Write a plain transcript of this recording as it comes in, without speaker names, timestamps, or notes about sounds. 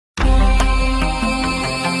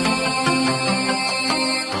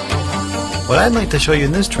What I'd like to show you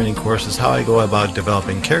in this training course is how I go about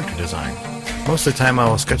developing character design. Most of the time I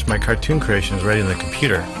will sketch my cartoon creations right in the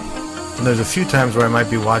computer. And there's a few times where I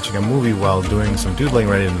might be watching a movie while doing some doodling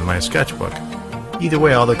right into my sketchbook. Either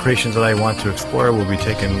way, all the creations that I want to explore will be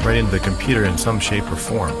taken right into the computer in some shape or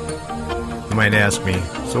form. You might ask me,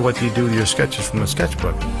 so what do you do with your sketches from the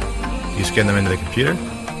sketchbook? Do you scan them into the computer?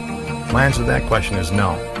 My answer to that question is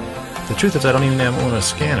no. The truth is I don't even own a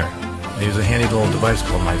scanner. I use a handy little device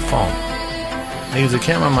called my phone. I use the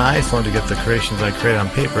camera on my iPhone to get the creations I create on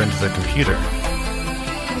paper into the computer.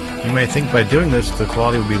 You may think by doing this the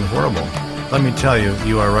quality will be horrible. Let me tell you,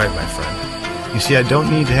 you are right, my friend. You see, I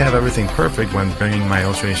don't need to have everything perfect when bringing my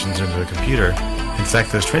illustrations into the computer. In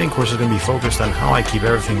fact, this training course is going to be focused on how I keep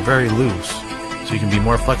everything very loose, so you can be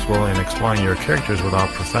more flexible in exploring your characters without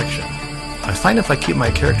perfection. I find if I keep my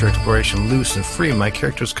character exploration loose and free, my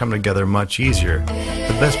characters come together much easier.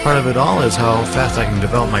 The best part of it all is how fast I can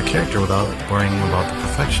develop my character without worrying about the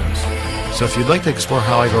perfections. So if you'd like to explore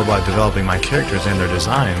how I go about developing my characters and their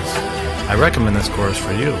designs, I recommend this course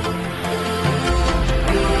for you.